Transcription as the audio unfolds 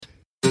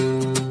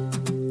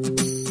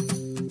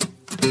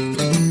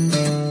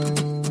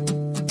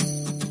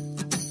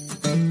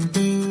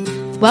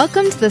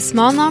Welcome to the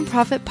Small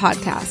Nonprofit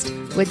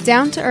Podcast with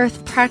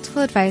down-to-earth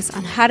practical advice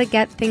on how to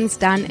get things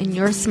done in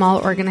your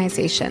small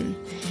organization.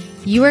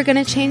 You are going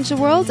to change the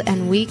world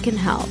and we can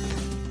help.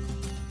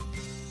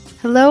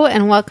 Hello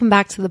and welcome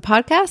back to the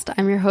podcast.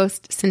 I'm your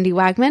host, Cindy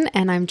Wagman,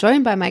 and I'm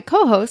joined by my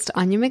co-host,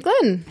 Anya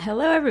McGlynn.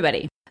 Hello,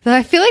 everybody. So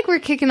I feel like we're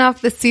kicking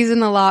off the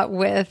season a lot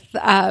with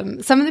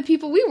some of the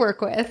people we work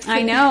with.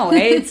 I know.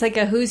 It's like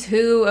a who's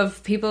who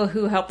of people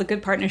who help the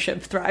Good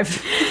Partnership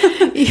thrive.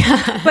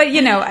 Yeah.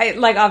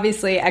 But,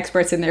 obviously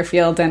experts in their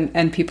field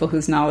and people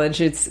whose knowledge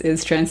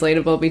is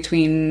translatable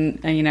between,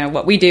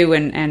 what we do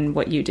and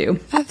what you do.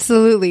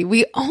 Absolutely.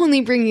 We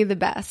only bring you the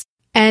best.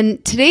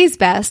 And today's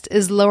best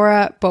is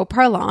Laura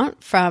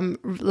Beauparlant from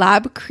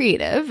Lab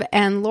Creative.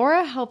 And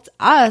Laura helped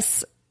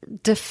us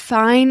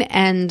define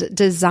and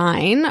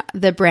design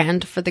the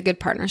brand for the Good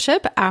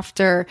Partnership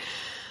after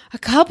a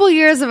couple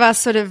years of us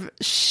sort of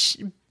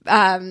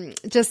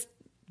just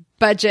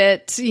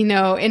budget,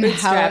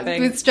 in-house,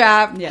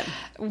 bootstrap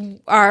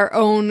our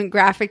own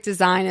graphic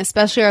design,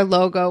 especially our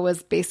logo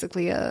was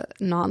basically a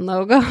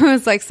non-logo. It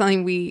was like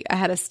something I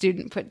had a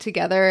student put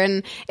together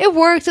and it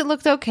worked. It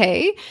looked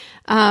okay.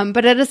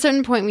 But at a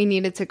certain point we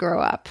needed to grow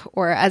up,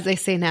 or as they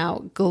say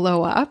now,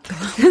 glow up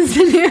is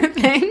the new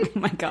thing.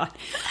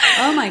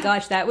 Oh my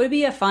gosh. That would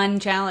be a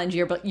fun challenge.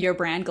 Your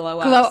brand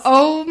glow up.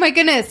 Oh my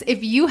goodness.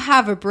 If you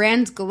have a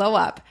brand glow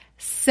up,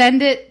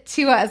 send it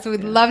to us.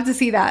 We'd love to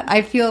see that.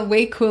 I feel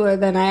way cooler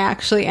than I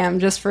actually am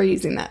just for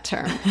using that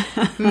term.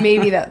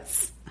 Maybe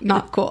that's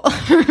not cool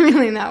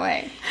really in that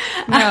way.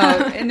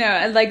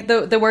 No. Like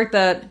the work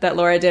that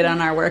Laura did on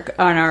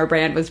our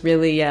brand was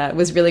really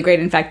great.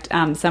 In fact,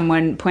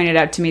 someone pointed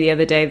out to me the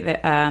other day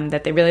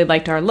that they really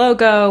liked our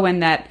logo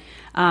and that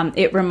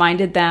it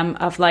reminded them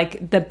of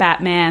like the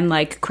Batman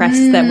like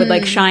crest that would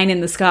like shine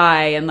in the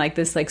sky and like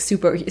this like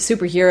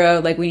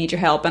superhero like we need your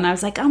help. And I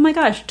was like, oh my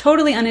gosh,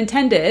 totally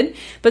unintended,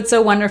 but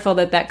so wonderful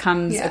that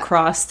comes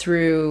across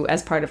through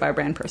as part of our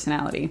brand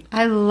personality.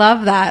 I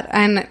love that,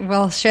 and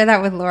we'll share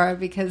that with Laura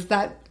because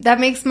that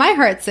makes my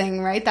heart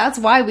sing. Right, that's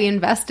why we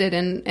invested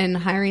in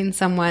hiring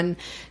someone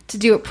to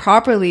do it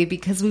properly,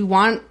 because we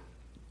want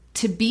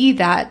to be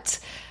that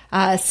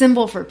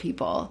symbol for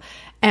people.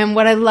 And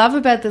what I love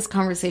about this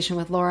conversation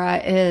with Laura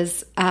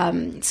is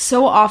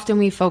so often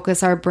we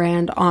focus our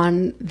brand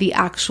on the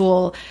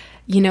actual,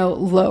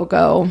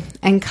 logo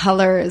and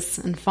colors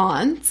and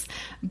fonts.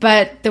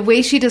 But the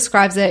way she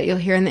describes it, you'll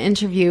hear in the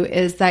interview,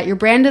 is that your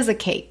brand is a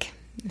cake.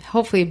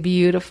 Hopefully a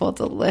beautiful,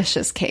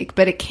 delicious cake.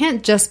 But it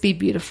can't just be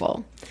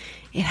beautiful.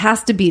 It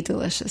has to be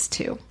delicious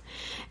too.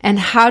 And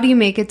how do you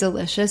make it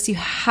delicious? You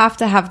have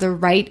to have the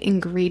right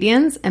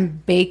ingredients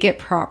and bake it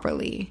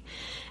properly.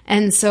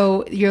 And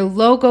so your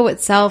logo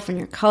itself and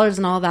your colors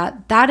and all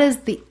that is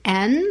the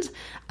end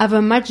of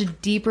a much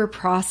deeper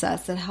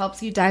process that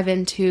helps you dive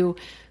into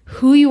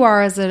who you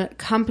are as a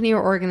company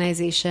or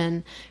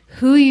organization,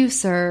 who you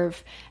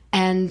serve,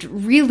 and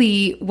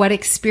really what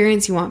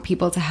experience you want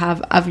people to have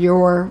of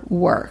your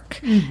work.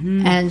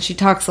 Mm-hmm. And she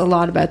talks a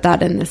lot about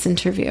that in this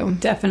interview.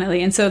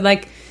 Definitely. And so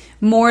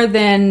more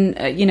than,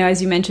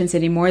 as you mentioned,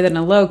 Cindy, more than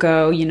a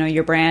logo,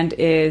 your brand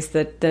is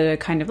the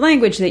kind of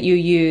language that you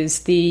use,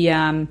 the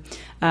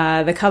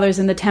colors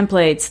and the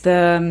templates,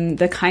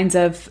 the kinds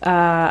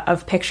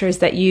of pictures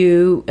that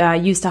you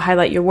use to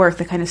highlight your work,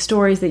 the kind of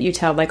stories that you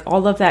tell, like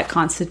all of that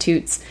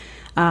constitutes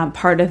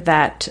part of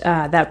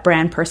that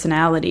brand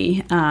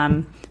personality.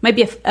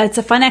 It's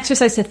a fun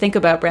exercise to think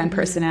about brand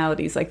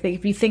personalities. Like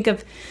if you think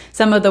of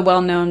some of the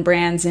well-known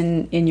brands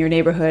in your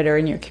neighborhood or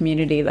in your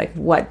community, like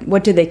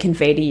what do they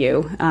convey to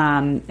you?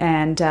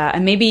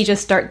 And maybe you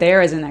just start there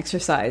as an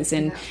exercise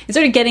and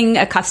sort of getting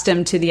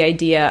accustomed to the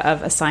idea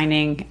of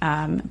assigning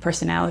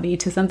personality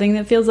to something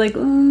that feels like,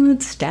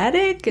 it's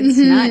static, it's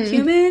not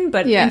human,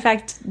 but in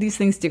fact, these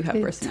things do have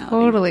personality.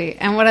 Totally.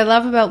 And what I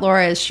love about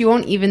Laura is she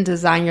won't even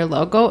design your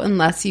logo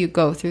unless you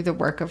go through the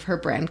work of her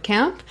brand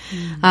camp,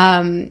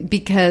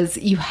 because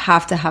you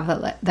have to have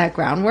that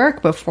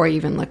groundwork before you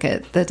even look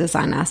at the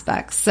design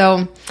aspects.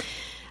 So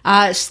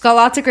she's got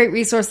lots of great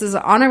resources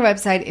on her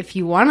website if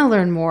you want to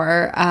learn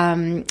more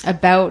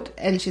about,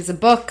 and she's a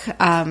book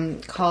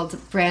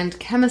called Brand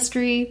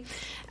Chemistry.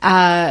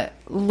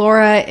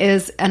 Laura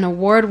is an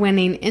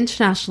award-winning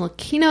international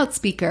keynote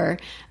speaker,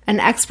 an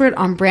expert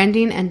on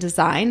branding and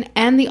design,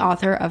 and the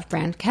author of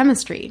Brand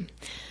Chemistry.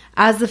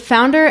 As the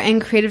founder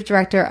and creative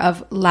director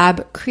of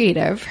Lab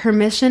Creative, her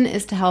mission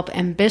is to help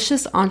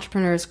ambitious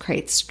entrepreneurs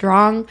create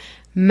strong,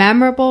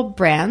 memorable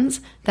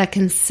brands that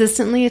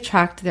consistently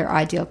attract their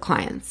ideal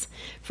clients.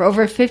 For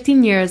over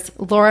 15 years,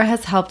 Laura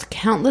has helped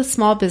countless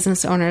small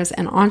business owners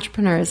and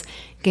entrepreneurs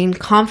gain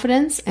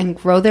confidence and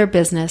grow their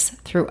business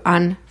through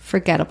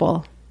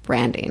unforgettable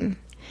branding.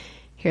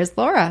 Here's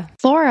Laura.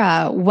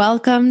 Laura,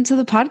 welcome to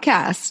the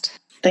podcast.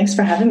 Thanks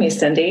for having me,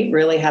 Cindy.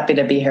 Really happy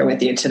to be here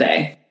with you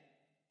today.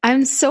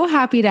 I'm so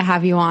happy to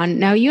have you on.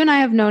 Now, you and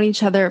I have known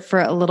each other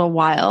for a little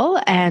while,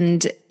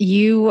 and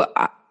you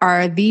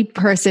are the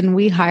person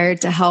we hired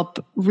to help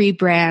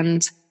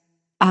rebrand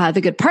the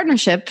Good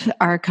Partnership,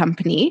 our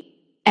company.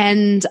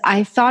 And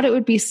I thought it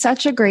would be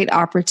such a great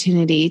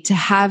opportunity to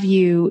have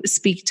you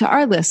speak to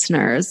our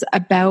listeners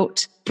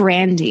about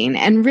branding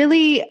and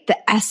really the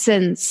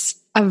essence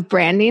of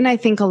branding. I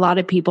think a lot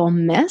of people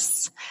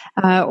miss,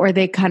 or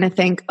they kind of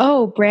think,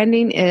 oh,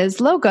 branding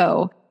is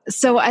logo.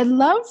 So I'd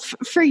love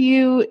for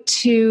you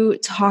to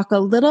talk a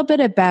little bit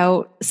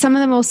about some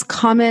of the most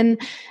common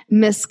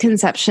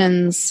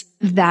misconceptions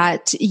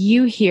that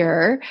you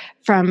hear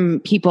from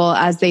people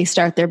as they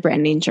start their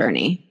branding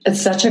journey.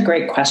 It's such a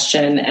great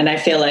question. And I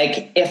feel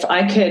like if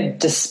I could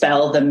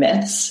dispel the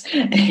myths,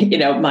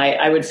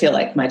 I would feel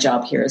like my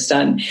job here is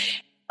done.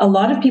 A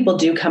lot of people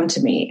do come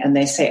to me and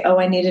they say, oh,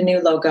 I need a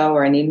new logo,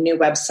 or I need a new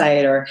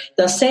website, or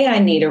they'll say I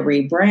need a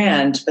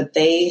rebrand, but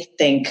they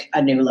think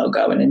a new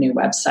logo and a new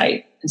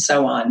website and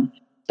so on.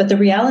 But the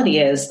reality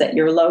is that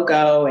your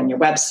logo and your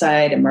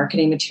website and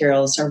marketing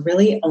materials are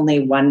really only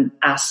one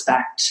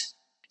aspect.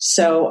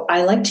 So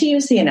I like to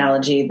use the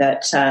analogy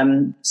that,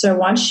 so I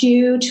want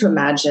you to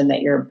imagine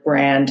that your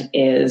brand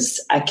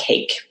is a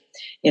cake,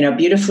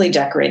 beautifully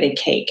decorated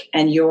cake,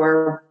 and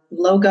your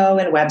logo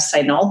and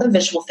website and all the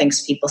visual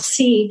things people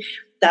see,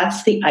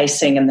 that's the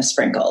icing and the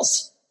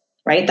sprinkles,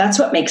 right? That's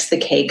what makes the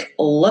cake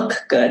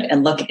look good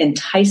and look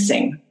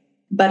enticing.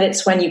 But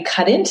it's when you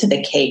cut into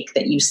the cake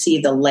that you see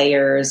the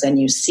layers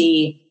and you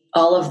see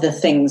all of the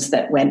things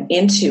that went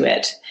into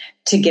it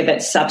to give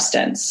it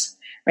substance,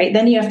 right?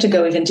 Then you have to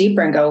go even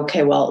deeper and go,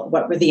 okay, well,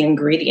 what were the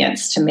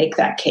ingredients to make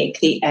that cake?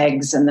 The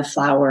eggs and the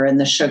flour and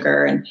the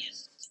sugar and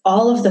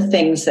all of the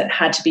things that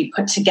had to be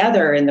put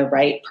together in the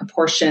right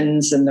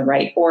proportions and the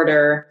right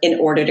order in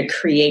order to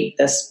create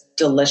this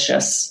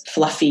delicious,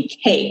 fluffy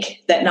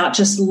cake that not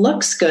just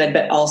looks good,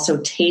 but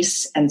also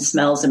tastes and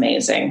smells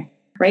amazing,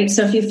 right?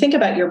 So if you think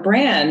about your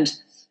brand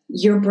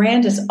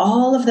is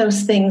all of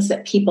those things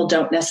that people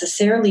don't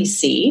necessarily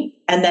see.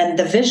 And then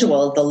the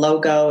visual, the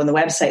logo and the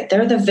website,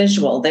 they're the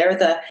visual, they're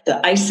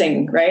the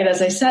icing, right?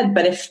 As I said,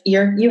 but if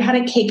you had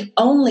a cake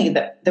only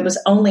that there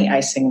was only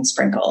icing and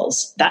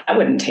sprinkles, that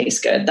wouldn't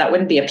taste good. That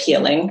wouldn't be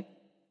appealing.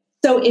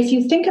 So if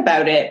you think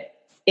about it,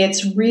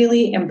 it's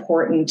really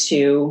important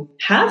to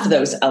have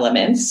those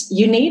elements.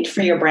 You need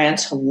for your brand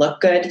to look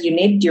good. You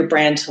need your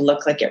brand to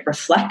look like it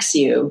reflects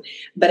you.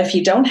 But if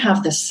you don't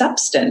have the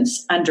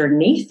substance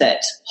underneath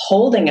it,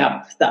 holding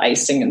up the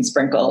icing and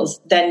sprinkles,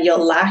 then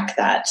you'll lack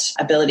that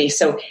ability.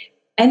 So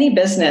any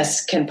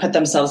business can put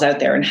themselves out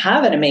there and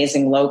have an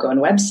amazing logo and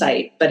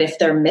website. But if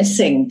they're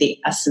missing the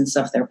essence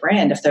of their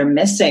brand, if they're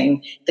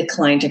missing the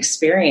client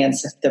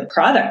experience, if the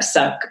products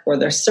suck or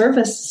their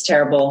service is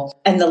terrible,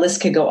 and the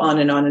list could go on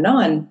and on and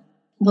on,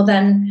 well,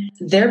 then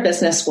their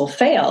business will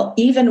fail,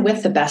 even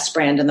with the best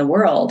brand in the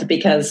world,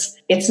 because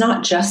it's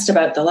not just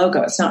about the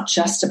logo. It's not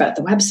just about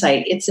the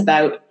website. It's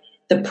about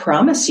the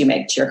promise you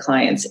make to your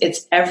clients.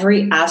 It's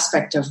every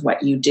aspect of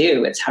what you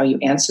do. It's how you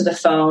answer the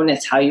phone.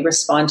 It's how you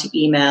respond to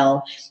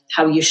email,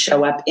 how you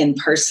show up in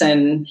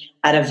person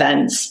at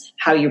events,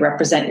 how you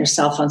represent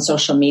yourself on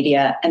social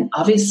media, and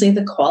obviously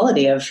the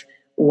quality of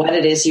what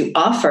it is you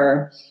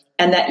offer,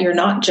 and that you're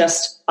not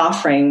just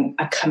offering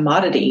a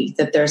commodity,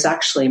 that there's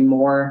actually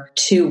more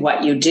to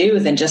what you do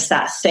than just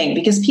that thing,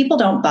 because people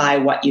don't buy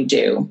what you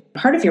do.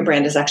 Part of your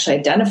brand is actually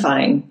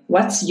identifying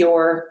what's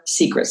your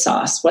secret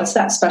sauce. What's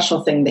that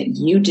special thing that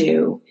you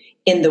do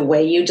in the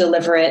way you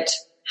deliver it,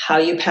 how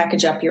you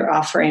package up your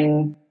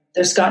offering.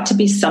 There's got to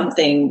be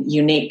something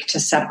unique to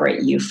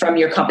separate you from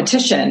your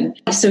competition.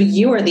 So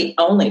you are the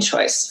only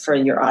choice for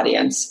your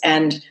audience.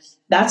 And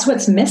that's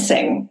what's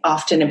missing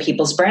often in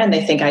people's brand.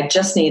 They think, I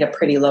just need a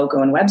pretty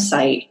logo and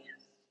website.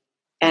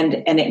 And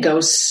it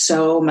goes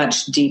so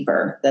much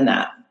deeper than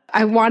that.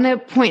 I want to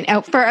point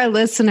out for our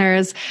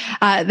listeners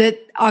that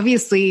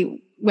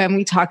obviously when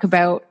we talk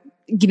about,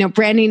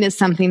 branding is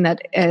something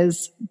that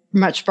is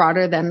much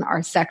broader than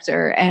our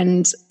sector.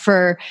 And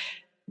for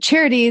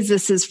charities,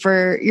 this is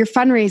for your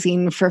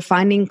fundraising, for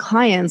finding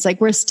clients.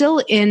 Like, we're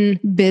still in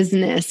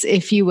business,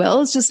 if you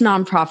will. It's just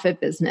nonprofit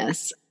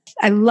business.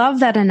 I love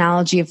that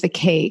analogy of the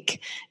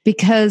cake,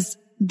 because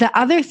the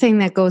other thing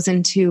that goes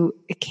into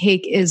a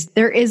cake is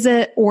there is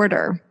an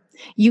order.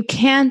 You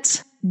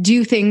can't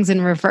do things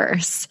in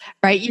reverse,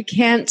 right? You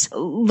can't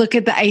look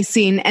at the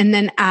icing and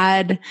then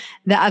add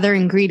the other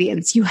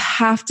ingredients. You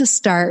have to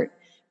start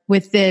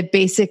with the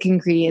basic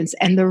ingredients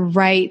and the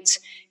right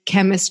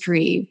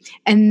chemistry,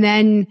 and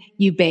then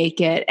you bake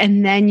it,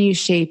 and then you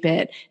shape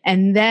it,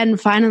 and then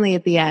finally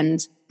at the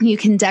end, you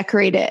can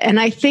decorate it. And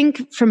I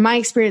think from my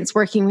experience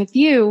working with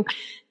you,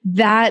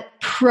 that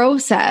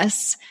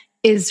process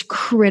is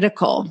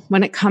critical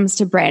when it comes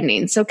to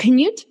branding. So can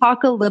you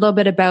talk a little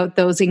bit about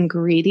those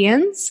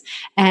ingredients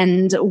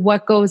and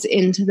what goes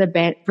into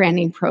the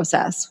branding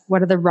process?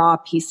 What are the raw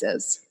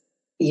pieces?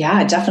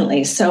 Yeah,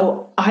 definitely.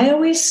 So I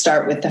always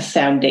start with the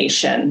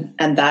foundation,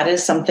 and that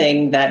is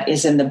something that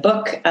is in the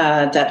book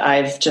that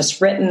I've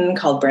just written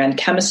called Brand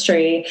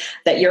Chemistry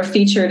that you're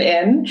featured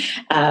in,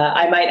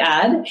 I might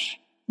add.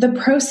 The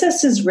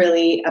process is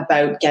really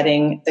about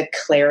getting the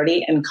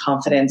clarity and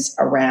confidence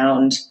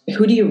around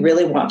who do you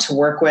really want to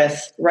work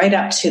with, right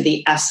up to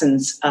the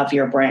essence of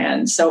your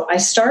brand. So I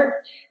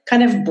start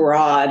kind of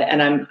broad,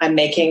 and I'm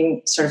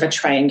making sort of a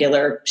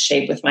triangular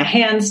shape with my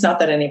hands. Not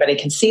that anybody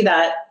can see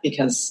that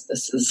because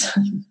this is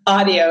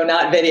audio,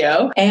 not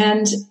video.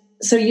 And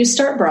so you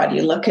start broad.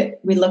 We look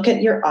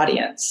at your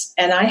audience,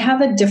 and I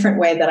have a different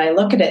way that I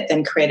look at it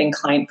than creating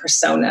client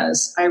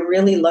personas. I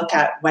really look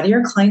at what do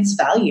your clients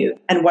value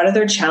and what are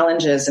their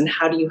challenges and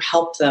how do you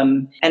help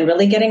them, and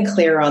really getting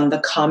clear on the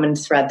common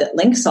thread that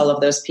links all of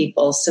those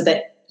people so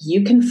that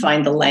you can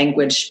find the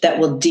language that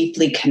will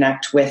deeply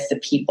connect with the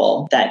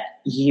people that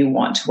you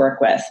want to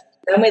work with.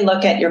 Then we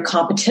look at your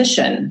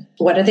competition.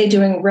 What are they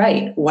doing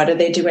right? What are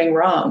they doing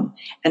wrong?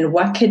 And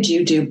what could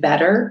you do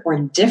better or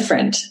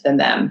different than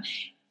them?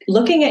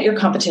 Looking at your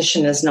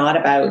competition is not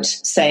about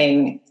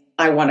saying,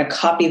 I want to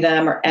copy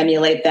them or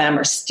emulate them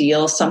or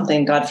steal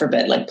something, God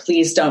forbid. Like,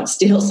 please don't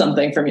steal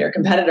something from your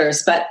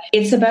competitors. But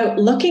it's about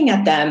looking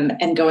at them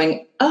and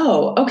going,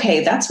 oh,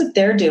 okay, that's what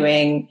they're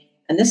doing.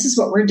 And this is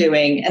what we're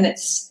doing. And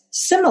it's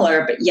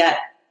similar, but yet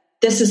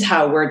this is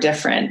how we're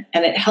different.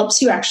 And it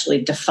helps you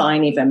actually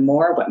define even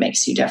more what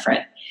makes you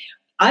different.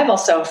 I've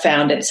also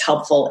found it's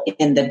helpful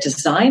in the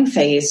design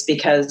phase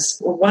because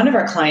one of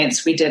our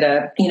clients, we did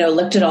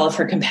looked at all of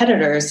her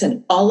competitors,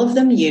 and all of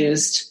them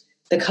used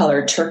the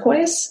color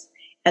turquoise,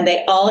 and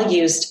they all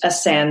used a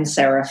sans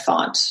serif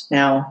font.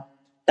 Now,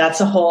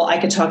 I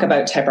could talk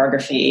about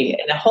typography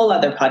in a whole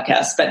other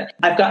podcast, but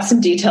I've got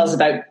some details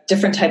about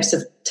different types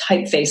of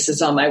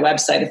typefaces on my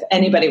website if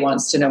anybody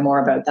wants to know more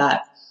about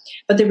that.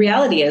 But the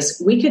reality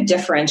is we could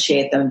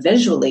differentiate them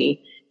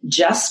visually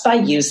just by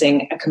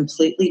using a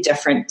completely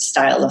different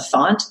style of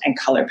font and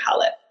color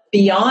palette.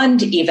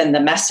 Beyond even the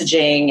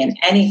messaging and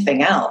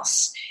anything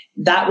else,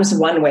 that was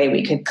one way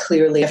we could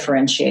clearly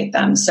differentiate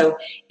them. So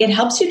it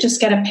helps you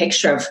just get a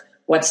picture of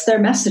what's their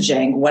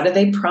messaging, what do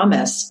they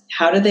promise,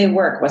 how do they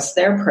work, what's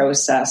their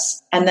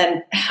process, and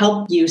then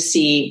help you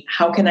see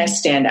how can I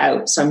stand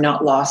out so I'm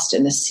not lost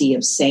in the sea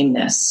of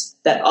sameness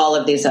that all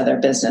of these other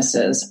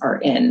businesses are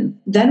in.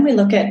 Then we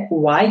look at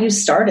why you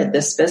started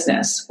this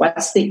business.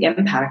 What's the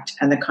impact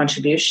and the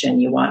contribution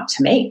you want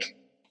to make?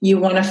 You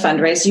want to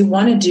fundraise, you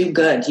want to do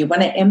good, you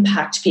want to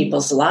impact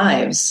people's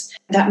lives.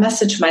 That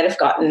message might have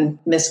gotten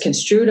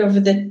misconstrued over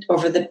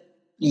the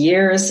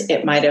years.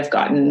 It might have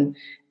gotten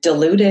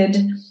diluted.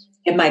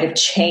 It might have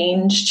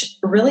changed.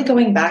 Really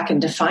going back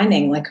and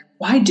defining, like,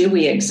 why do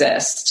we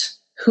exist?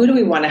 Who do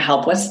we want to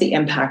help? What's the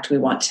impact we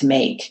want to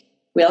make?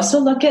 We also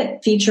look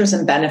at features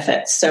and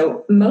benefits.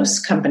 So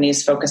most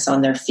companies focus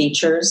on their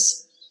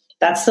features.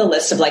 That's the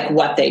list of like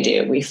what they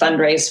do. We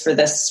fundraise for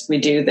this. We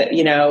do that,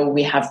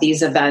 we have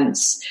these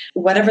events,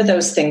 whatever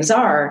those things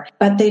are,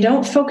 but they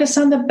don't focus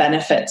on the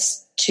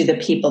benefits to the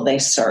people they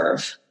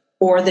serve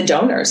or the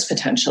donors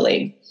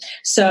potentially.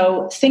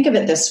 So think of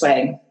it this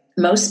way.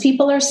 Most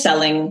people are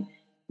selling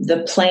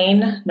the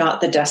plane,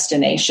 not the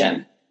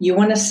destination. You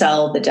want to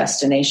sell the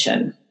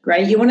destination,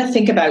 right? You want to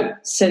think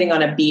about sitting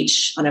on a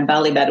beach on a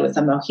belly bed with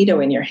a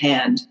mojito in your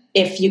hand.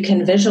 If you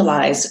can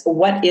visualize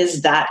what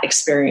is that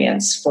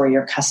experience for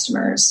your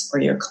customers or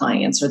your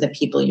clients or the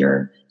people,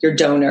 your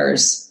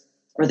donors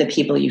or the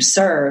people you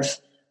serve,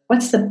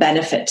 what's the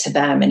benefit to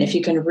them? And if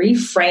you can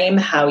reframe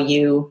how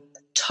you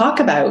talk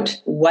about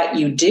what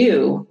you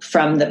do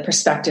from the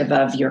perspective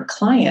of your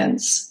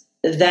clients,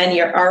 then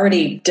you're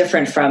already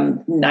different from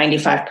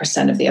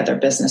 95% of the other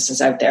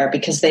businesses out there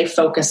because they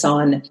focus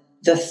on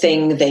the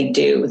thing they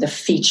do, the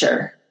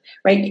feature,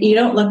 right? You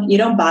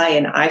don't buy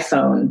an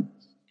iPhone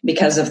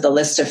because of the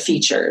list of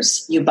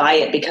features. You buy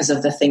it because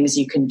of the things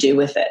you can do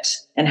with it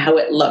and how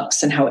it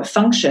looks and how it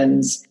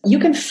functions. You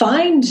can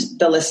find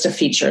the list of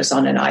features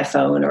on an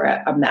iPhone or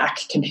a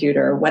Mac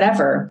computer or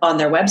whatever on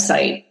their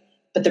website.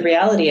 But the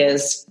reality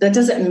is that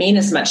doesn't mean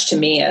as much to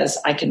me as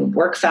I can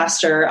work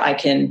faster. I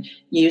can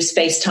use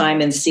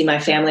FaceTime and see my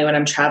family when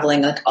I'm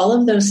traveling. Like all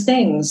of those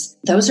things,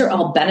 those are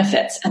all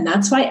benefits. And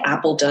that's why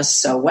Apple does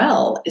so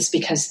well, is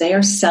because they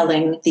are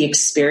selling the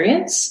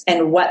experience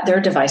and what their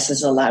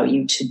devices allow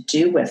you to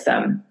do with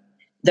them.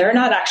 They're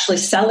not actually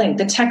selling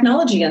the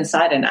technology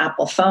inside an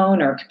Apple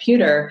phone or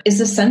computer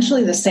is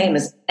essentially the same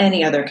as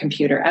any other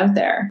computer out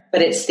there,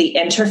 but it's the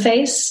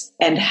interface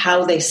and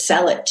how they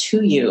sell it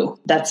to you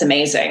that's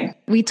amazing.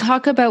 We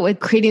talk about with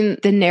creating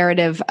the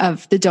narrative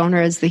of the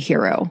donor as the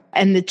hero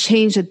and the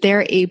change that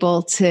they're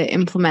able to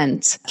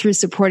implement through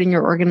supporting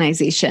your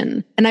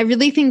organization. And I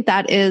really think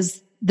that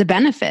is the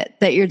benefit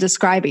that you're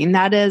describing.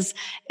 That is,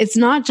 it's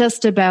not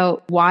just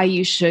about why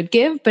you should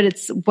give, but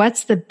it's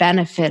what's the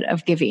benefit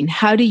of giving?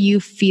 How do you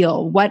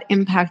feel? What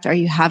impact are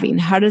you having?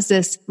 How does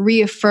this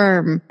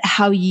reaffirm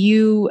how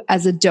you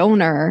as a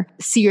donor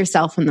see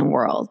yourself in the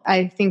world?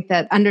 I think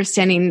that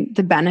understanding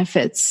the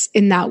benefits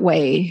in that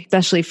way,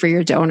 especially for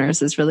your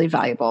donors, is really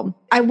valuable.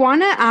 I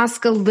want to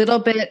ask a little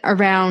bit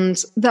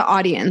around the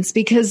audience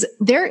because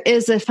there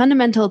is a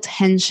fundamental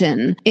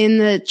tension in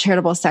the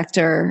charitable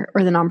sector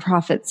or the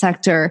nonprofit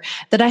sector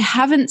that I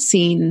haven't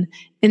seen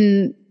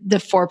in the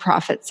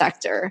for-profit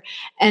sector.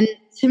 And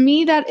to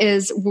me, that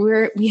is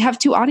where we have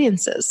two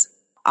audiences.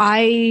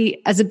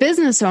 As a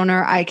business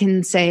owner, I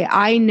can say,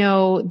 I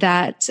know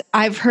that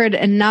I've heard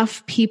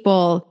enough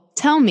people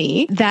tell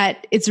me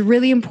that it's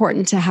really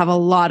important to have a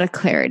lot of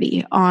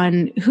clarity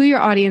on who your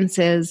audience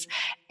is,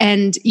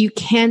 and you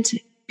can't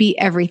be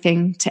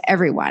everything to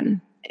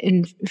everyone.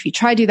 And if you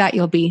try to do that,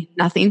 you'll be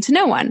nothing to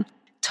no one.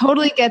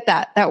 Totally get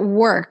that. That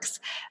works.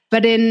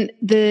 But in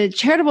the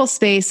charitable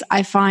space,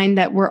 I find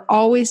that we're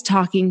always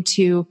talking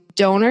to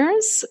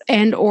donors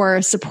and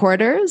or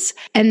supporters,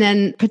 and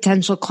then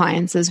potential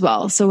clients as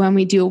well. So when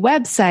we do a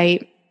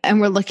website and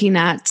we're looking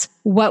at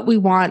what we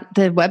want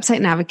the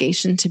website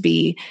navigation to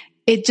be,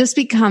 it just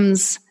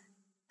becomes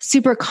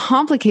super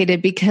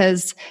complicated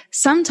because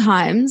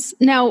sometimes,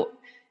 now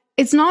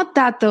it's not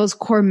that those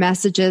core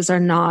messages are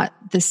not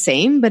the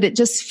same, but it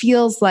just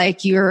feels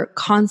like you're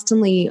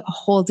constantly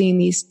holding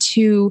these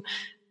two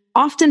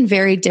often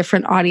very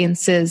different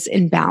audiences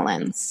in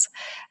balance.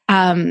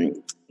 Can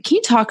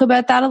you talk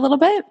about that a little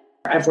bit?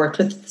 I've worked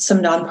with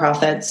some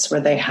nonprofits where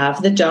they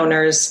have the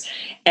donors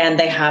and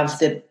they have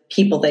the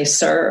people they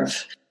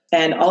serve,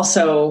 and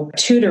also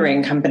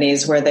tutoring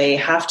companies where they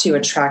have to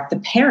attract the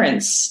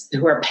parents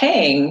who are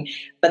paying,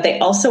 but they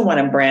also want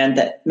a brand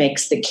that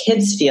makes the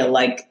kids feel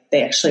like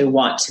they actually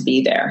want to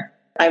be there.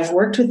 I've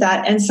worked with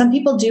that. And some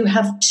people do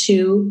have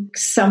two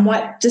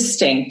somewhat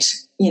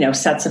distinct,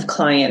 sets of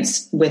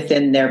clients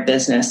within their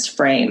business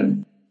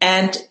frame.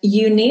 And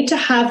you need to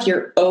have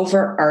your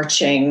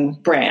overarching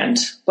brand.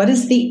 What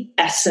is the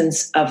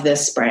essence of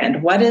this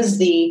brand? What is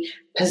the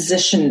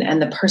position and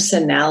the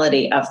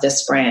personality of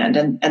this brand?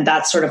 And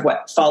that's sort of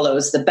what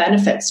follows the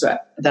benefits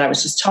that I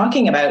was just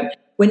talking about.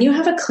 When you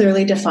have a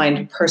clearly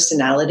defined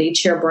personality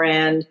to your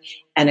brand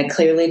and a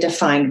clearly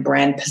defined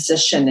brand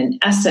position and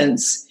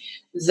essence,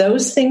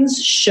 those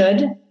things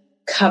should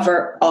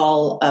cover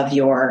all of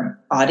your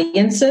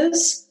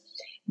audiences.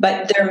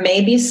 But there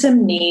may be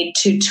some need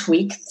to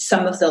tweak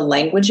some of the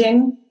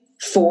languaging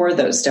for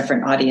those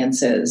different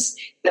audiences,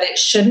 but it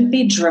shouldn't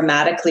be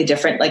dramatically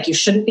different. Like you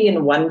shouldn't be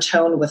in one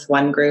tone with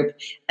one group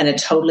and a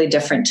totally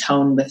different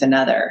tone with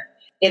another.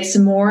 It's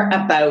more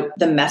about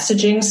the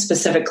messaging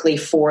specifically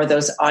for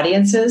those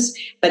audiences,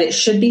 but it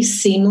should be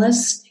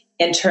seamless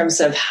in terms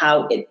of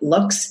how it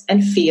looks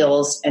and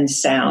feels and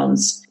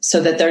sounds,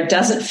 so that there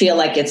doesn't feel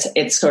like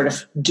it's sort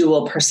of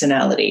dual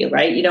personality,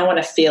 right? You don't want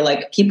to feel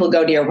like people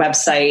go to your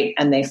website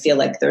and they feel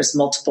like there's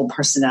multiple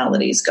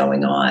personalities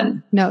going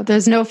on. No,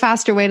 there's no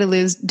faster way to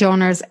lose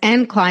donors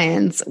and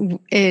clients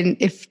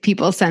if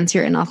people sense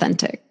you're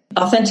inauthentic.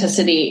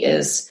 Authenticity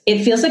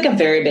it feels like a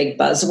very big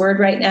buzzword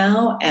right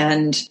now.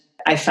 And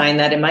I find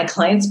that in my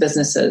clients'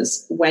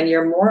 businesses, when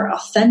you're more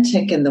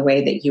authentic in the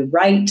way that you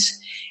write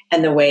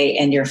and the way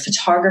in your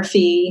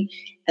photography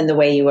and the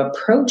way you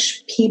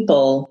approach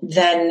people,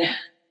 then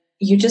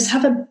you just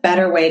have a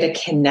better way to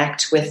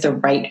connect with the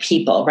right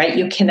people, right?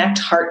 You connect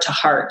heart to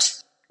heart,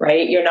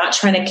 right? You're not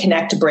trying to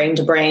connect brain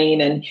to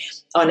brain and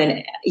on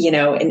an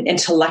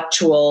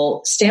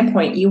intellectual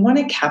standpoint. You want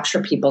to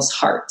capture people's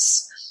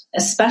hearts,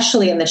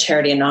 especially in the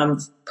charity and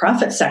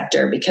nonprofit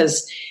sector,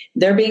 because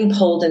they're being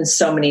pulled in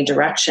so many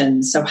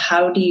directions. So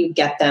how do you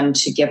get them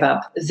to give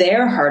up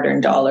their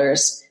hard-earned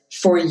dollars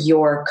for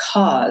your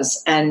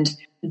cause? And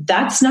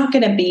that's not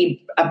going to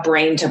be a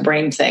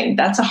brain-to-brain thing.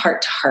 That's a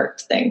heart-to-heart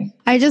thing.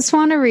 I just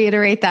want to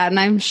reiterate that, and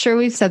I'm sure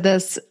we've said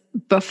this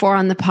before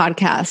on the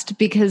podcast,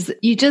 because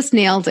you just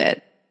nailed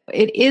it.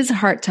 It is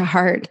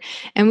heart-to-heart.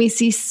 And we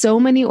see so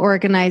many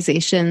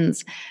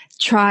organizations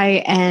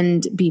try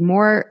and be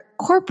more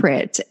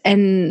corporate.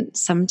 And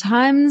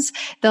sometimes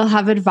they'll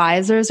have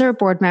advisors or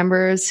board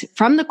members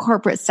from the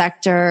corporate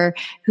sector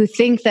who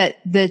think that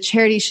the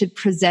charity should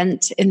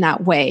present in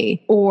that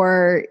way.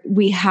 Or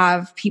we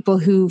have people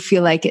who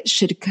feel like it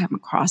should come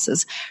across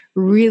as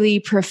really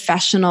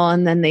professional,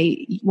 and then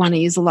they want to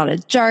use a lot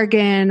of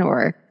jargon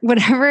or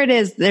whatever it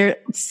is. There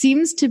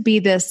seems to be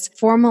this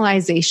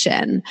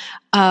formalization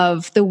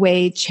of the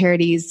way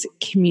charities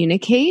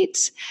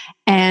communicate,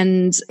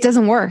 and it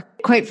doesn't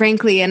work, quite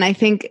frankly. And I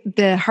think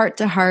the heart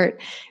to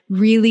heart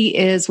really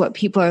is what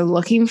people are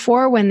looking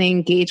for when they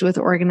engage with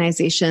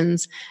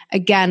organizations.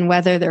 Again,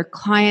 whether they're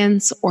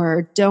clients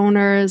or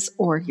donors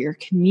or your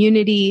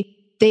community,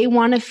 they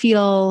want to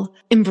feel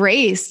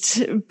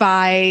embraced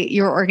by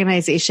your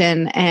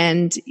organization.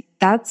 And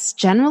that's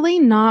generally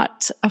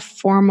not a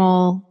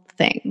formal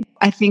thing.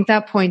 I think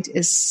that point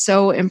is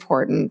so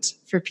important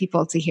for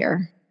people to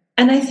hear.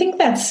 And I think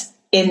that's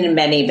in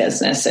many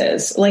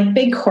businesses. Like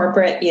big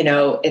corporate,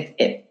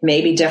 it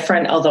may be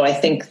different, although I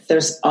think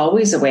there's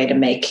always a way to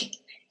make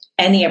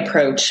any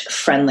approach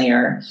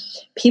friendlier.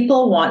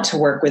 People want to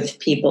work with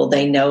people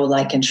they know,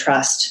 like, and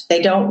trust.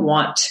 They don't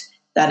want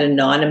that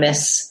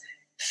anonymous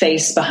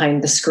face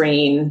behind the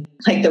screen,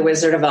 like the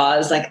Wizard of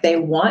Oz. Like they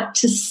want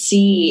to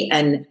see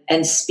and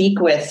speak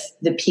with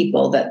the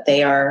people that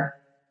they are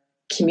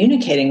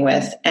communicating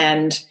with.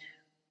 And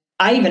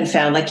I even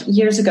found, like,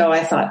 years ago,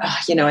 I thought,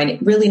 I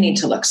really need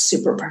to look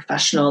super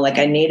professional. Like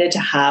I needed to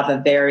have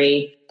a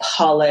very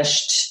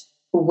polished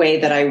way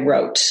that I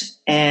wrote.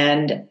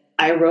 And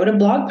I wrote a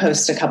blog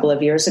post a couple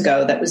of years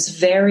ago that was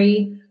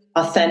very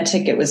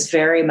authentic. It was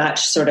very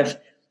much sort of,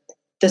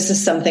 this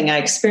is something I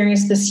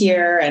experienced this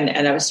year.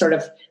 And I was sort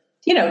of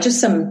just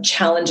some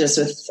challenges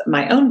with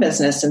my own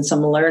business and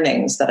some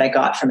learnings that I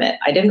got from it.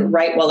 I didn't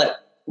write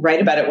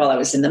about it while I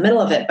was in the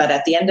middle of it, but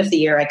at the end of the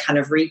year, I kind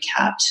of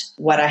recapped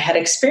what I had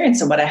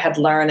experienced and what I had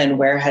learned and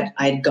where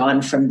I'd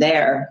gone from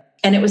there.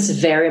 And it was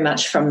very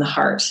much from the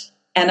heart.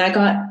 And I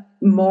got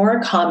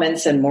more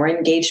comments and more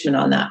engagement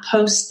on that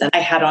post than I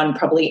had on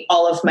probably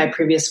all of my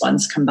previous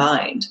ones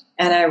combined.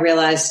 And I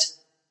realized,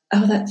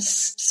 oh,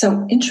 that's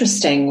so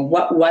interesting.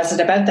 What was it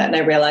about that? And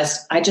I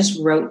realized I just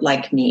wrote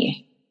like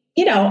me.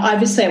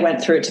 Obviously I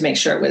went through it to make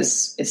sure it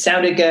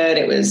sounded good.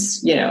 It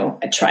was,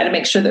 I try to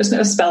make sure there's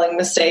no spelling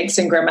mistakes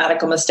and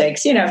grammatical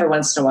mistakes. Every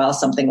once in a while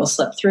something will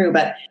slip through,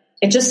 but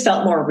it just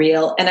felt more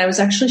real. And I was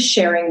actually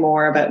sharing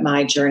more about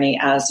my journey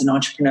as an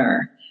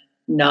entrepreneur,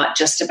 not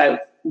just about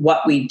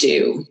what we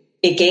do.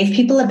 It gave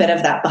people a bit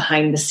of that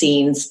behind the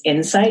scenes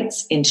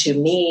insights into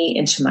me,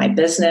 into my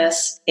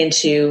business,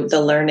 into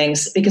the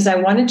learnings, because I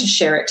wanted to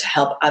share it to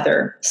help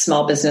other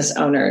small business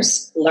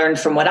owners learn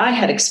from what I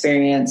had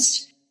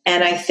experienced.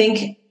 And I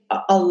think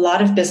a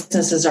lot of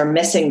businesses are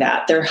missing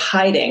that. They're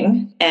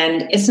hiding.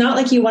 And it's not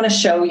like you want to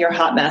show your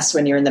hot mess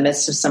when you're in the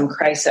midst of some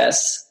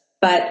crisis.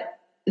 But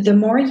the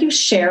more you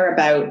share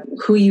about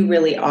who you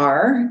really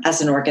are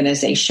as an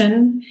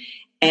organization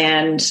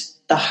and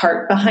the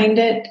heart behind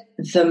it,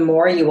 the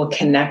more you will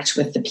connect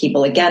with the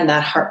people. Again,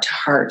 that heart to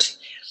heart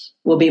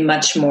will be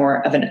much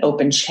more of an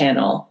open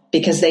channel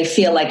because they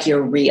feel like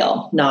you're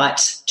real,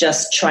 not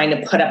just trying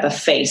to put up a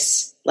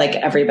face like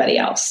everybody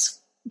else.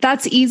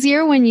 That's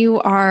easier when you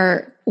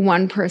are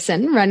one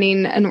person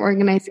running an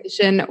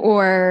organization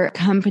or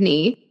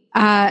company.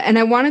 And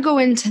I want to go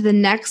into the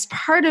next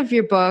part of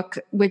your book,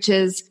 which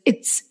is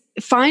it's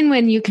fine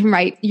when you can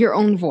write your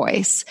own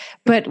voice,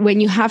 but when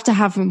you have to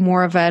have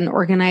more of an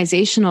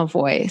organizational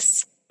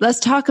voice. Let's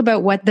talk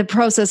about what the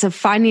process of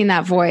finding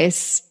that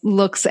voice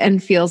looks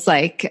and feels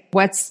like.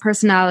 What's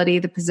personality,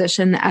 the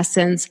position, the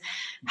essence?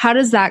 How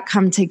does that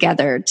come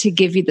together to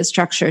give you the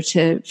structure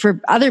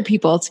for other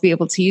people to be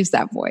able to use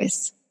that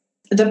voice?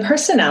 The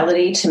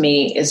personality to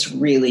me is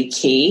really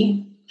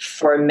key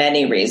for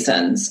many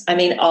reasons. I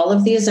mean, all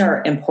of these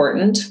are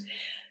important,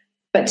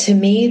 but to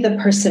me, the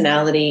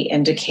personality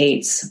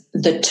indicates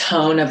the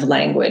tone of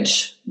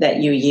language that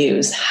you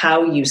use,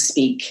 how you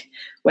speak,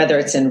 whether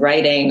it's in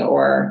writing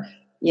or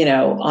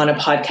on a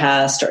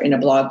podcast or in a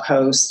blog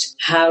post,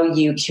 how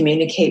you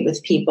communicate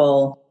with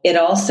people. It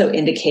also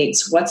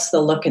indicates what's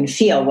the look and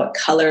feel, what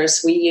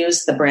colors we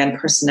use, the brand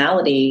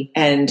personality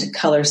and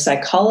color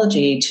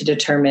psychology to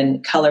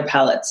determine color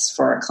palettes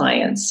for our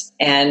clients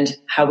and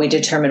how we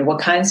determine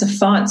what kinds of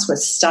fonts, what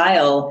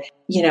style.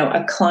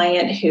 A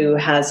client who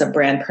has a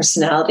brand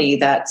personality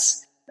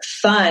that's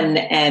fun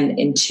and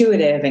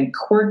intuitive and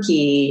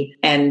quirky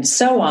and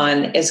so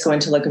on is going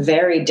to look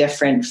very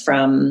different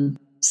from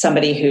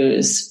somebody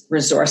who's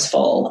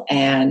resourceful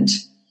and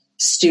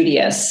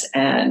studious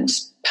and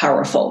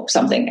powerful,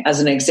 something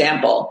as an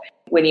example.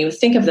 When you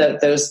think of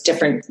those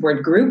different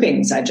word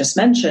groupings I just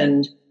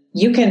mentioned,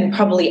 you can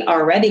probably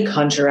already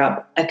conjure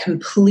up a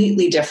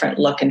completely different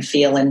look and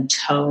feel and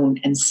tone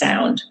and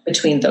sound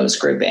between those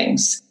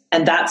groupings.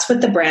 And that's what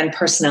the brand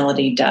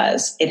personality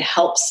does. It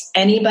helps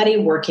anybody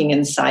working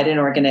inside an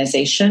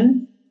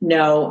organization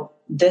know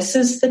this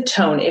is the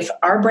tone. If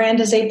our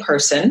brand is a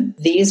person,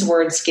 these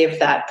words give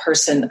that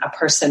person a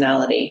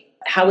personality.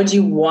 How would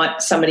you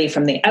want somebody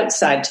from the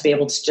outside to be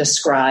able to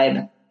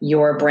describe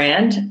your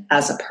brand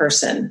as a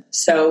person?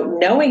 So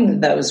knowing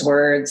those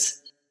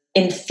words,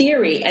 in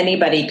theory,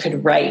 anybody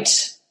could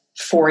write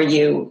for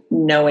you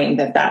knowing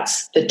that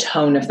that's the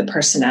tone of the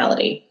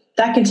personality.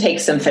 That can take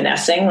some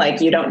finessing,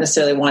 like you don't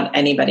necessarily want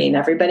anybody and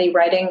everybody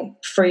writing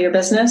for your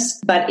business,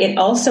 but it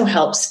also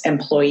helps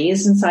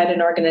employees inside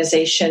an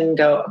organization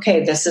go,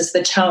 okay, this is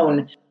the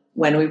tone.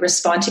 When we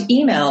respond to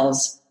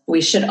emails,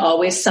 we should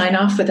always sign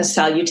off with a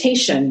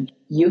salutation.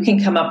 You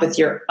can come up with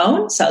your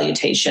own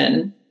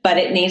salutation, but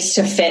it needs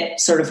to fit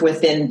sort of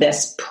within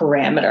this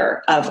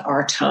parameter of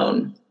our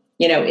tone.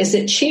 Is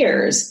it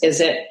cheers? Is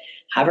it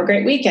have a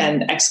great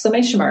weekend?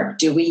 Exclamation mark.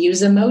 Do we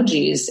use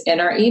emojis in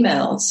our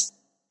emails?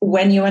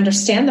 When you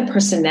understand the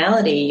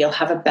personality, you'll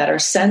have a better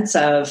sense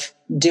of,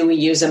 do we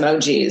use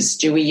emojis?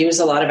 Do we use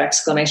a lot of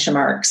exclamation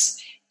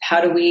marks?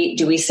 Do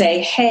we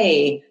say,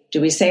 hey? Do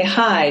we say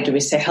hi? Do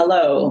we say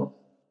hello?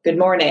 Good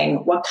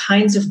morning? What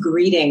kinds of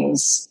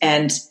greetings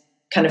and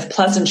kind of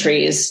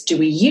pleasantries do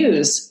we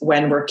use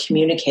when we're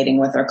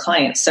communicating with our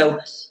clients? So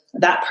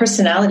that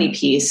personality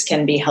piece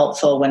can be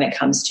helpful when it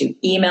comes to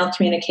email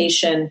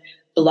communication,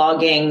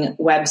 blogging,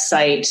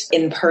 website,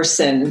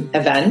 in-person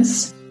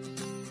events.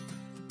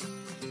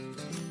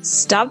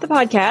 Stop the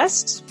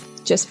podcast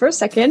just for a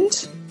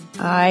second.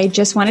 I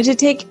just wanted to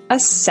take a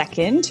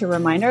second to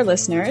remind our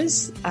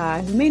listeners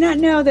who may not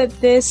know that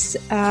this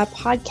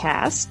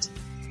podcast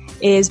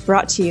is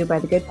brought to you by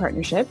the Good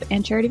Partnership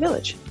and Charity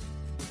Village.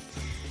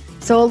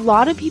 So a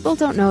lot of people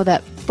don't know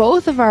that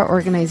both of our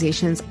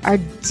organizations are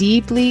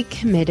deeply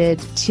committed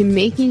to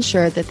making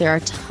sure that there are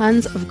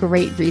tons of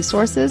great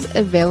resources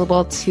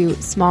available to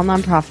small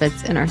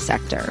nonprofits in our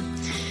sector.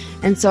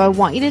 And so I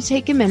want you to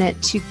take a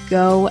minute to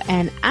go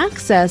and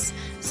access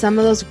some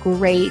of those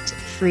great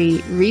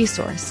free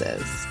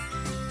resources.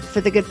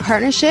 For The Good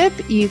Partnership,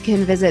 you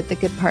can visit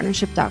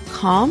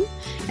thegoodpartnership.com,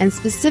 and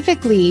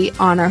specifically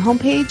on our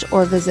homepage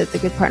or visit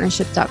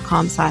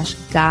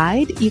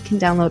thegoodpartnership.com/guide, you can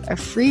download a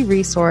free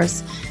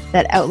resource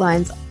that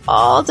outlines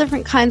all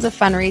different kinds of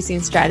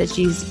fundraising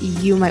strategies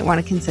you might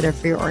want to consider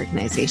for your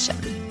organization.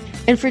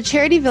 And for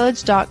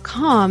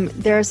charityvillage.com,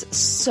 there's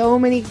so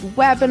many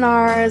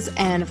webinars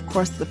and, of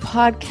course, the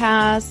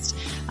podcast,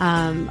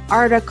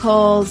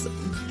 articles.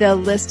 The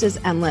list is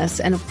endless.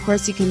 And of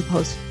course, you can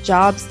post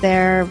jobs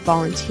there,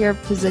 volunteer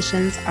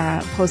positions,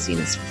 posting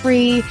is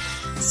free.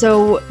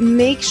 So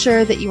make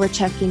sure that you are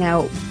checking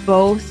out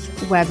both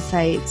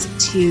websites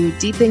to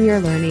deepen your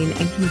learning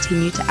and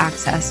continue to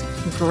access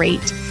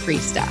great free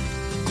stuff.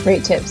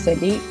 Great tips,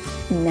 Cindy.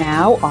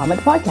 Now on with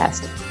the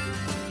podcast.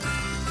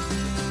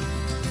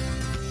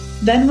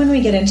 Then when we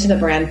get into the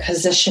brand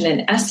position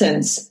and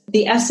essence,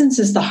 the essence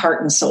is the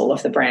heart and soul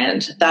of the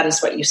brand. That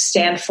is what you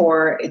stand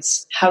for.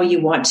 It's how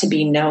you want to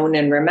be known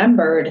and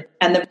remembered.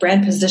 And the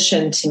brand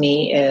position to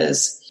me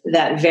is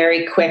that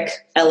very quick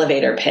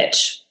elevator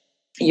pitch.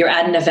 You're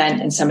at an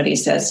event and somebody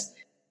says,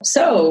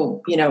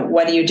 so,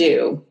 what do you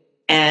do?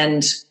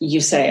 And you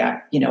say, I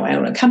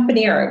own a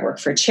company, or I work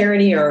for a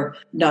charity or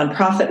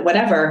nonprofit,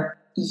 whatever.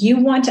 You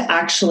want to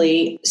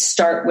actually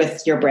start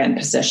with your brand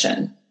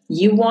position.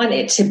 You want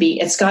it to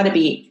be, it's got to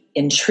be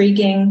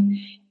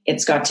intriguing.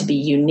 It's got to be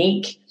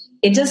unique.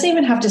 It doesn't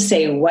even have to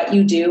say what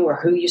you do or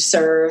who you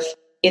serve.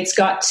 It's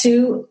got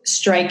to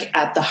strike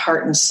at the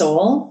heart and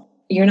soul.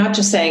 You're not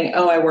just saying,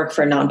 oh, I work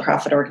for a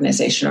nonprofit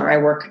organization, or I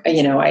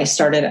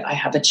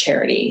have a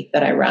charity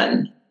that I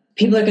run.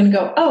 People are going to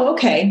go, oh,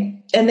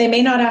 okay. And they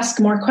may not ask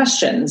more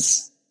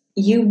questions.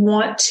 You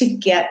want to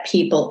get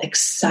people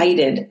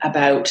excited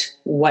about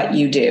what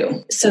you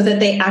do so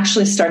that they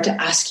actually start to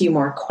ask you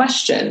more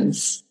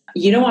questions.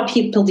 You don't want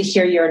people to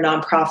hear you're a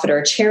nonprofit or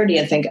a charity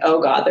and think,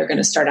 oh God, they're going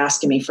to start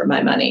asking me for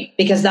my money,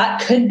 because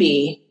that could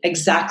be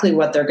exactly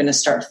what they're going to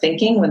start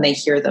thinking when they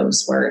hear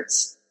those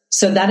words.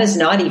 So that is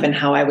not even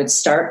how I would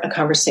start a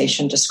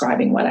conversation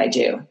describing what I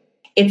do.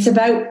 It's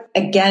about,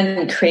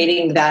 again,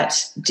 creating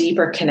that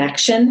deeper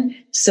connection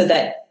so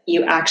that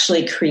you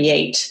actually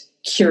create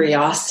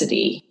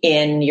curiosity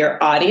in your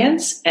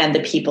audience and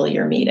the people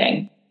you're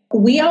meeting.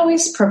 We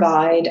always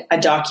provide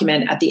a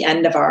document at the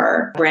end of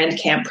our brand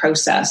camp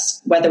process,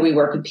 whether we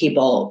work with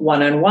people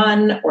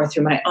one-on-one or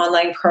through my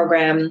online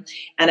program.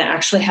 And I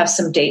actually have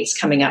some dates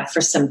coming up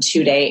for some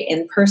 2-day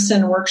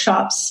in-person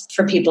workshops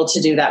for people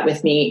to do that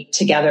with me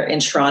together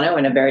in Toronto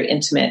in a very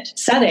intimate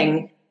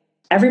setting.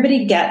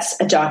 Everybody gets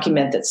a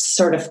document that's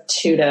sort of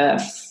 2 to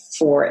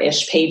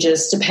 4-ish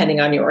pages, depending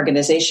on your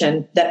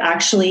organization, that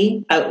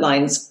actually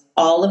outlines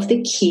all of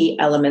the key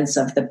elements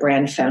of the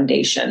brand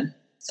foundation,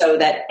 so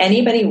that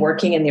anybody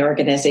working in the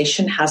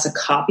organization has a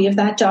copy of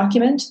that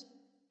document,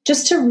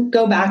 just to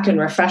go back and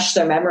refresh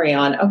their memory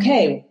on,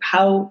 okay,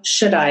 how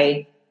should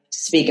I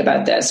speak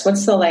about this?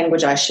 What's the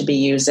language I should be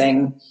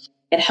using?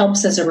 It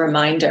helps as a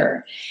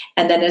reminder.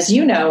 And then, as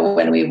you know,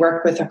 when we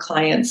work with our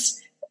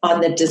clients on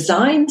the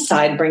design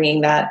side,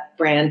 bringing that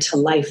brand to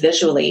life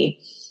visually,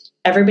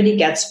 everybody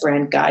gets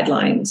brand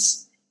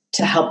guidelines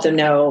to help them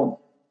know,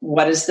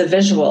 what is the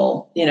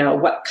visual?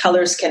 What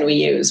colors can we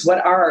use?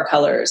 What are our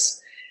colors?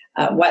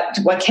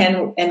 What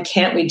can and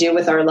can't we do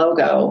with our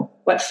logo?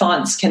 What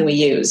fonts can we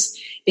use?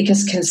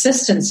 Because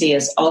consistency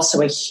is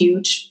also a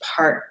huge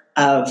part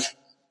of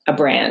a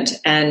brand.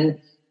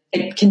 And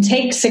it can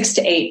take 6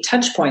 to 8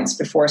 touch points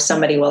before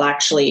somebody will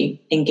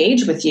actually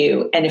engage with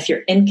you. And if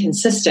you're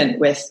inconsistent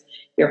with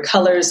your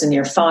colors and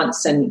your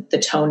fonts and the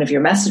tone of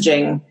your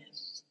messaging,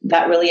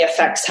 that really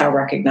affects how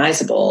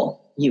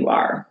recognizable you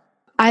are.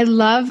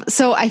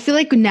 So I feel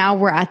like now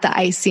we're at the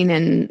icing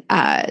and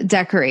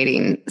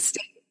decorating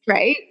stage,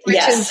 right? Which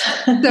is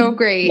so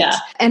great. Yeah.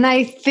 And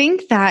I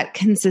think that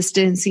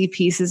consistency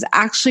piece is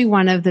actually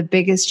one of the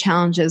biggest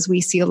challenges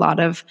we see a lot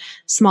of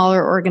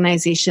smaller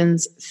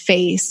organizations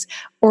face.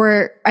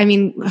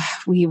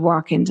 We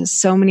walk into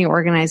so many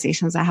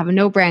organizations that have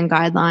no brand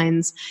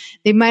guidelines.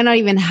 They might not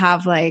even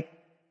have like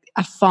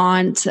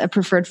a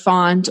preferred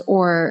font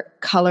or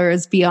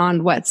colors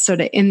beyond what's sort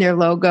of in their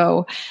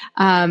logo.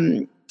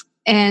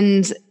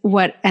 And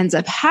what ends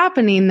up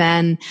happening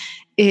then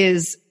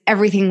is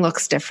everything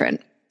looks different,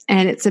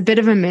 and it's a bit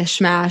of a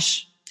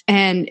mishmash,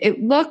 and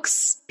it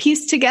looks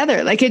pieced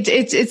together. Like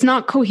it's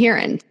not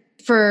coherent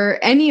for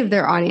any of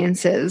their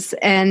audiences.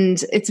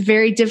 And it's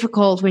very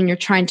difficult when you're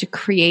trying to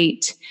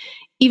create,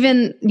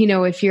 even,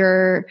 if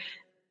you're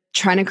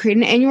trying to create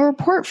an annual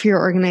report for your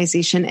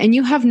organization and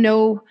you have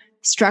no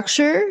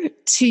structure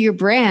to your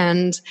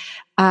brand,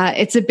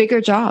 it's a bigger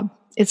job.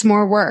 It's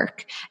more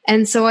work.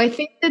 And so I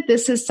think that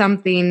this is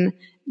something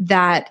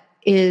that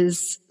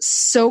is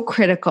so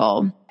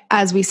critical.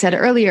 As we said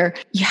earlier,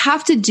 you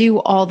have to do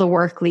all the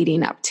work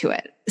leading up to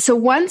it. So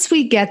once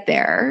we get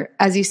there,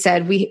 as you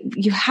said,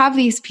 you have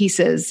these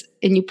pieces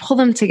and you pull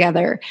them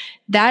together.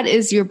 That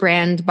is your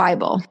brand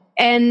Bible.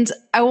 And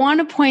I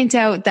want to point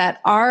out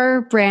that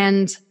our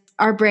brand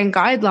our brand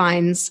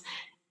guidelines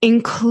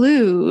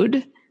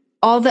include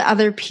all the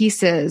other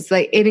pieces.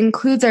 Like it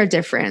includes our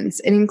difference,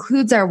 it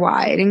includes our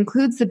why, it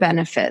includes the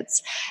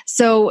benefits.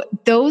 So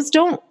those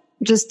don't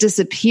just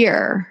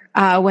disappear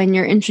when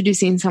you're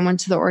introducing someone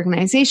to the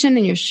organization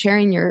and you're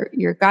sharing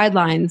your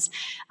guidelines.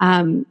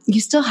 You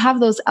still have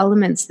those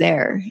elements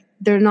there.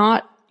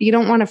 You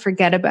don't want to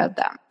forget about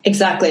them.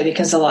 Exactly,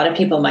 because a lot of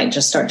people might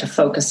just start to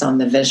focus on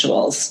the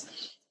visuals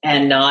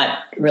and not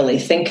really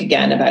think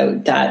again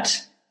about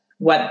that,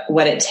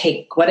 what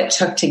it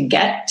took to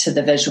get to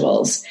the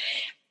visuals.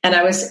 And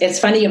it's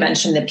funny you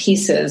mentioned the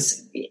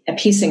pieces,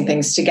 piecing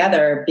things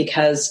together,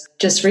 because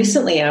just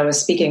recently I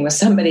was speaking with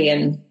somebody,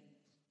 and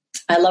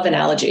I love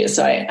analogies.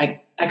 So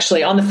I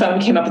actually on the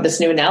phone came up with this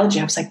new analogy.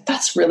 I was like,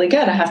 that's really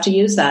good. I have to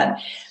use that.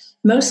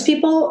 Most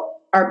people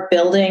are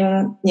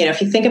building,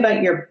 if you think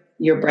about your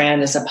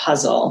brand as a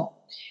puzzle,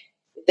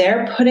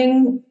 they're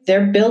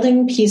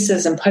building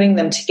pieces and putting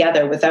them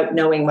together without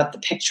knowing what the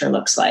picture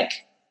looks like.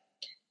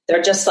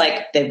 They're just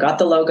like, they've got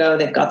the logo,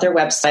 they've got their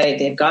website,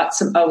 they've got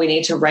we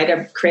need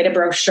to create a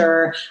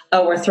brochure.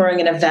 Oh, we're throwing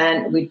an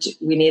event. We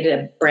need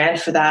a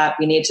brand for that.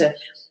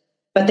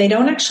 But they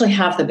don't actually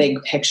have the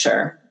big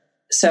picture.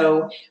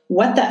 So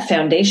what that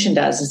foundation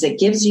does is it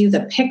gives you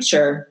the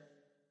picture.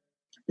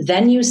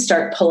 Then you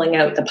start pulling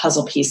out the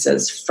puzzle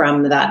pieces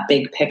from that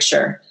big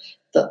picture.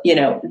 Then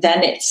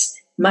it's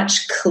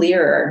much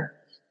clearer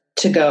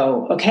to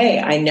go, okay,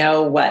 I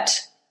know what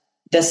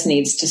this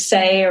needs to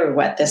say or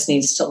what this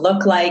needs to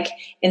look like,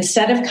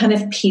 instead of kind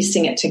of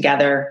piecing it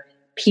together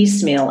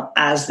piecemeal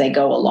as they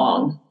go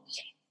along.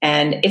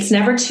 And it's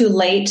never too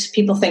late.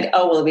 People think,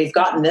 oh, well, we've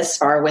gotten this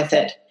far with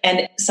it.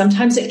 And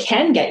sometimes it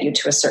can get you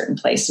to a certain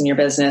place in your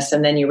business.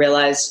 And then you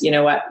realize, you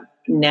know what,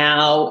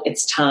 now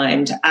it's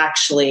time to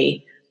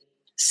actually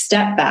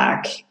step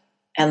back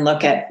and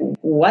look at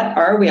what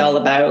are we all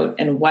about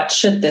and what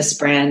should this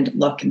brand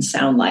look and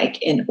sound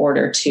like in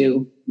order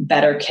to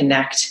better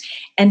connect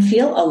and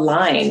feel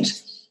aligned.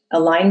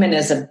 Alignment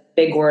is a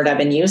big word I've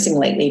been using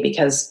lately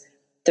because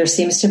there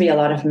seems to be a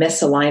lot of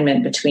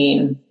misalignment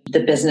between the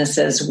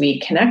businesses we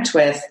connect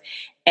with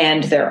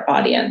and their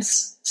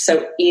audience.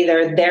 So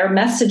either their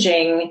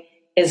messaging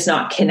is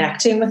not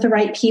connecting with the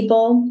right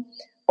people,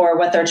 or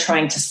what they're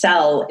trying to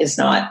sell is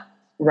not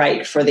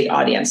right for the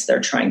audience they're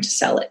trying to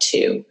sell it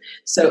to.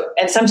 So,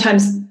 and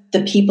sometimes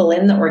the people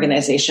in the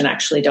organization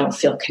actually don't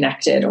feel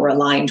connected or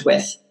aligned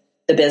with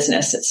the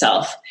business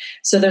itself.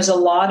 So there's a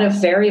lot of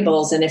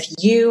variables. And if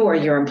you or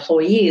your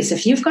employees,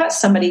 if you've got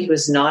somebody who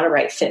is not a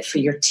right fit for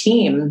your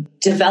team,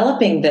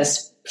 developing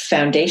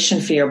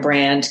foundation for your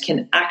brand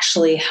can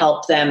actually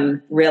help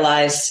them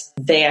realize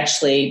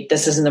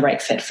this isn't the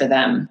right fit for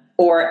them.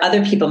 Or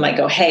other people might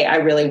go, hey, I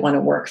really want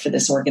to work for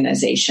this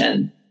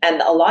organization.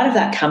 And a lot of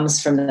that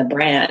comes from the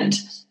brand.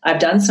 I've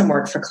done some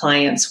work for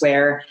clients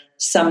where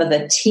some of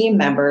the team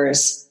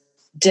members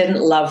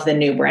didn't love the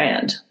new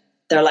brand.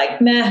 They're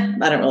like, meh,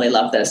 I don't really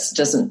love this. It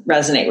doesn't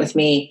resonate with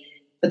me.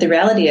 But the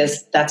reality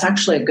is that's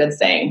actually a good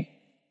thing,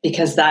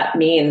 because that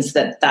means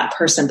that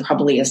person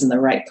probably isn't the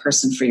right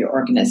person for your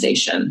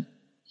organization.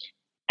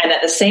 And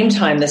at the same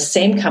time, the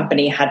same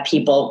company had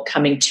people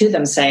coming to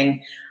them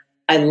saying,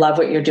 I love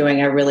what you're doing.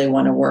 I really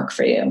want to work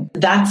for you.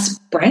 That's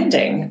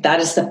branding.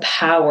 That is the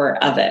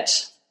power of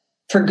it,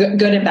 for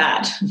good and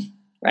bad,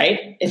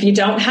 right? If you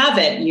don't have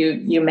it,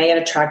 you may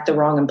attract the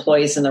wrong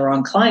employees and the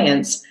wrong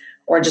clients,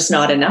 or just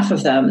not enough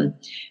of them.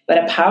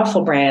 But a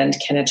powerful brand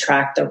can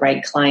attract the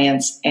right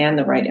clients and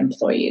the right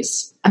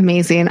employees.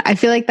 Amazing. I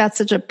feel like that's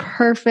such a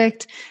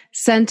perfect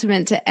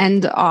sentiment to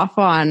end off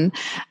on.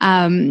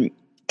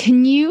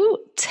 Can you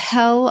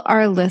tell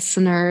our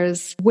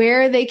listeners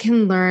where they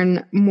can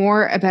learn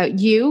more about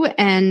you?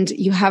 And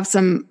you have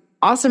some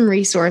awesome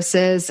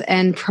resources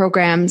and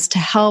programs to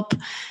help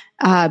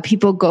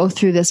people go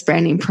through this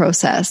branding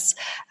process.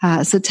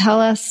 So tell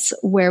us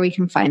where we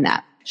can find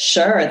that.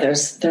 Sure.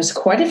 There's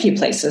quite a few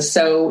places.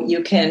 So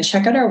you can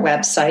check out our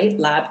website,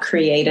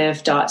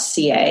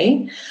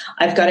 labcreative.ca.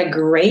 I've got a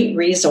great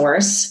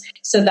resource.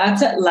 So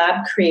that's at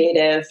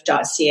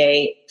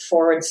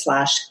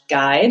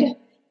labcreative.ca/guide.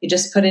 You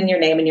just put in your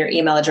name and your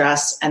email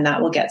address, and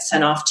that will get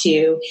sent off to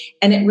you.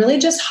 And it really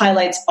just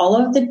highlights all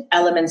of the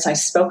elements I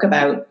spoke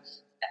about,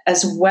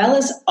 as well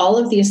as all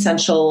of the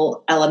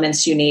essential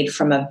elements you need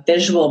from a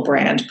visual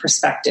brand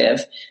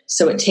perspective.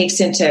 So it takes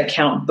into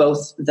account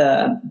both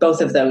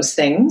of those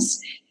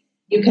things.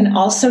 You can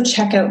also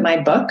check out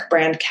my book,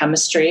 Brand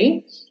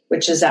Chemistry,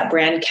 which is at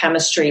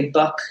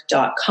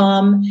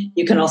brandchemistrybook.com.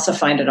 You can also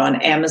find it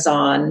on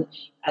Amazon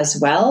as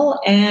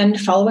well. And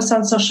follow us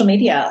on social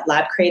media.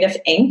 Lab Creative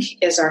Inc.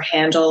 is our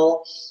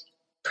handle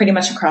pretty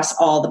much across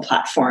all the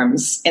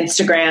platforms.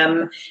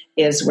 Instagram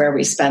is where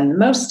we spend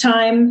most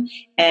time.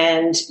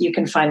 And you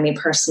can find me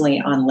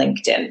personally on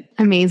LinkedIn.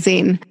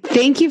 Amazing.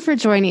 Thank you for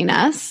joining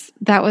us.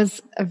 That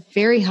was a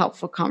very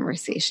helpful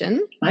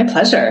conversation. My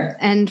pleasure.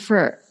 And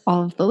for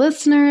all of the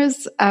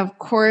listeners, of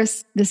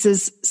course, this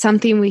is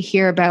something we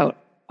hear about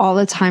all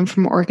the time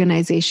from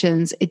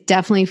organizations. It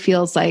definitely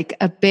feels like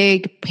a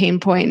big pain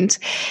point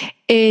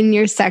in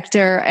your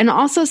sector, and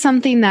also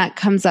something that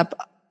comes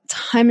up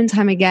time and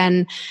time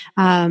again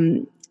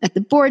at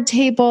the board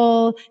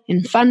table,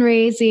 in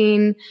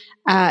fundraising.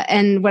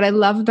 And what I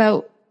love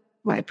about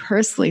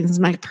this is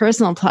my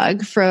personal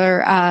plug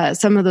for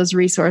some of those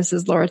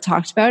resources Laura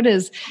talked about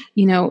is,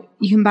 you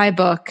can buy a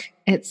book.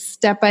 It's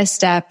step by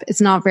step.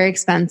 It's not very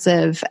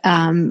expensive,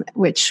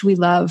 which we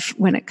love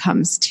when it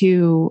comes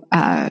to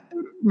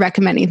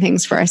recommending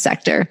things for our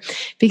sector,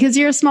 because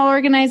you're a small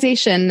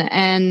organization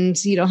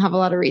and you don't have a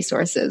lot of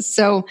resources.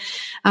 So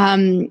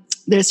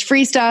there's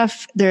free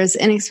stuff, there's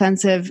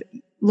inexpensive.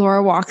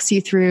 Laura walks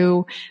you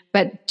through,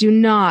 but do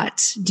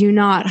not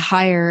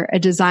hire a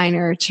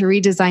designer to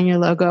redesign your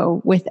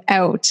logo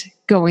without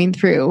going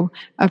through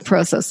a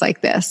process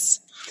like this.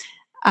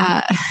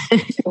 I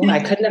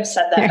couldn't have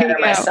said that better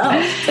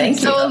myself. Thank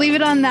you. So we'll leave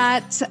it on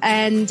that.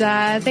 And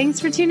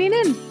thanks for tuning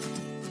in.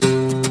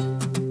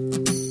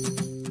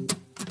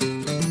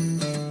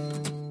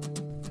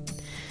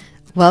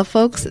 Well,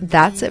 folks,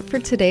 that's it for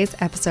today's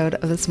episode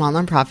of The Small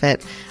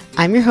Nonprofit.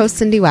 I'm your host,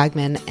 Cindy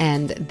Wagman,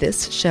 and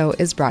this show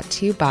is brought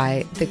to you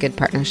by The Good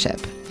Partnership.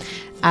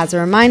 As a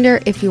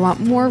reminder, if you want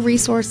more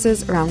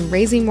resources around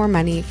raising more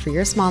money for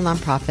your small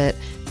nonprofit,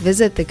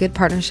 visit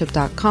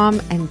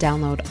thegoodpartnership.com and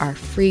download our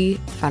free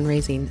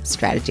fundraising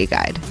strategy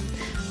guide.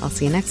 I'll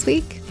see you next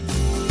week.